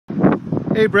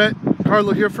Hey Brett,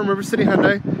 Carlo here from River City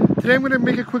Hyundai. Today I'm going to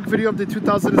make a quick video of the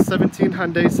 2017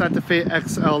 Hyundai Santa Fe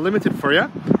XL Limited for you.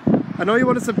 I know you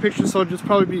wanted some pictures, so it'll just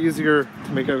probably be easier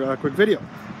to make a quick video.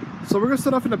 So we're going to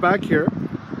start off in the back here.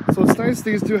 So it's nice,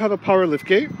 these do have a power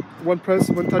liftgate. One press,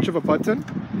 one touch of a button,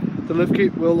 the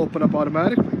liftgate will open up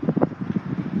automatically.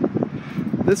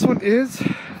 This one is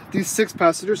the 6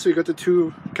 passengers, so you got the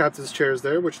 2 captain's chairs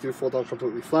there, which do fold down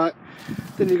completely flat.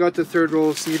 Then you got the 3rd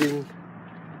row seating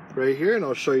right here, and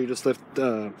I'll show you. Just lift,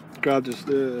 grab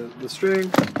the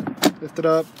string, lift it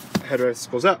up,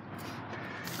 headrest goes up.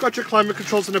 Got your climate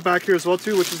controls in the back here as well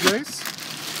too, which is nice.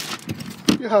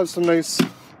 You have some nice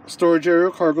storage area,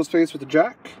 cargo space with the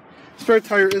jack. Spare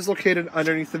tire is located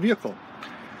underneath the vehicle.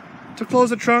 To close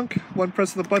the trunk, one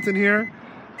press of the button here,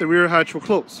 the rear hatch will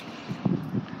close.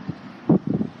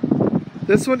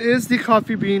 This one is the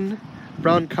coffee bean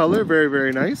brown color,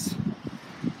 very nice.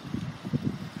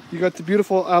 You got the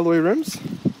beautiful alloy rims,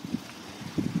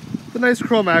 the nice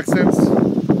chrome accents,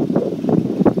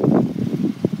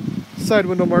 side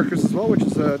window markers as well, which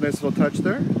is a nice little touch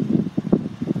there.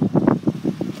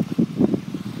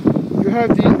 You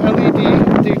have the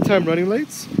LED daytime running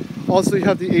lights. Also you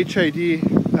have the HID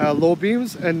low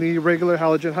beams and the regular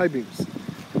halogen high beams.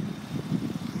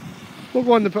 We'll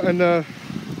go on and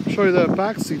show you the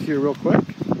back seat here real quick.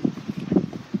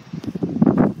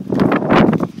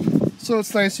 So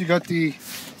it's nice, you got the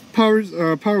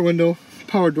power window,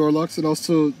 power door locks, and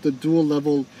also the dual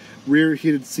level rear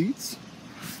heated seats.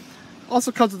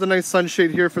 Also comes with a nice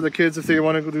sunshade here for the kids if they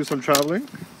want to go do some traveling.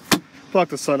 Block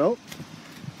the sun out.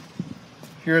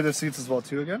 Here are the seats as well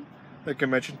too again, like I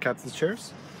mentioned, captain's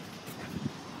chairs.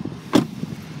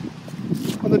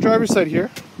 On the driver's side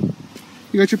here,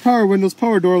 you got your power windows,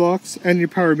 power door locks, and your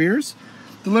power mirrors.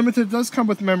 The Limited does come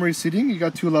with memory seating. You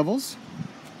got 2 levels.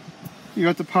 You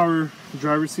got the power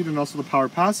driver's seat and also the power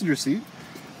passenger seat.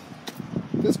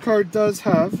 This car does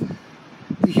have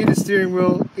the heated steering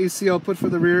wheel, AC output for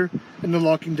the rear, and the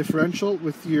locking differential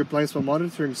with your blind spot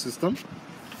monitoring system.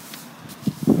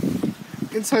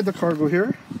 Inside the cargo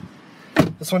here,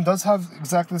 this one does have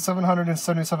exactly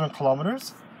 777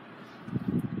 kilometers.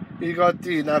 You got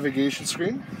the navigation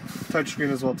screen, touch screen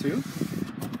as well too.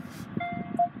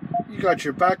 You got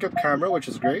your backup camera, which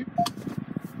is great.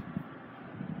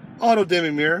 Auto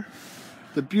dimming mirror,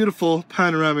 the beautiful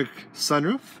panoramic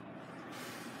sunroof.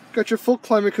 Got your full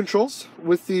climate controls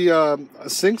with the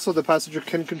sync, so the passenger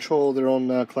can control their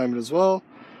own climate as well.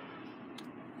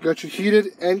 Got your heated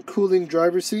and cooling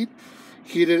driver's seat,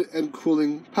 heated and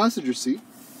cooling passenger seat.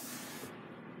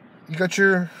 You got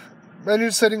your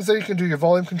menu settings there. You can do your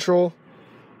volume control,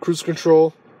 cruise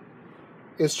control,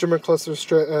 instrument cluster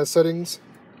settings,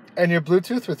 and your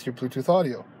Bluetooth with your Bluetooth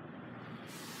audio.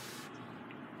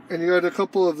 And you got a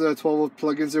couple of the 12-volt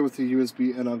plugins there with the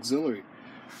USB and auxiliary.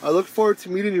 I look forward to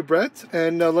meeting you, Brett,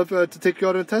 and I'd love to take you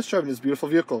out on a test drive in this beautiful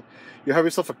vehicle. You have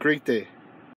yourself a great day.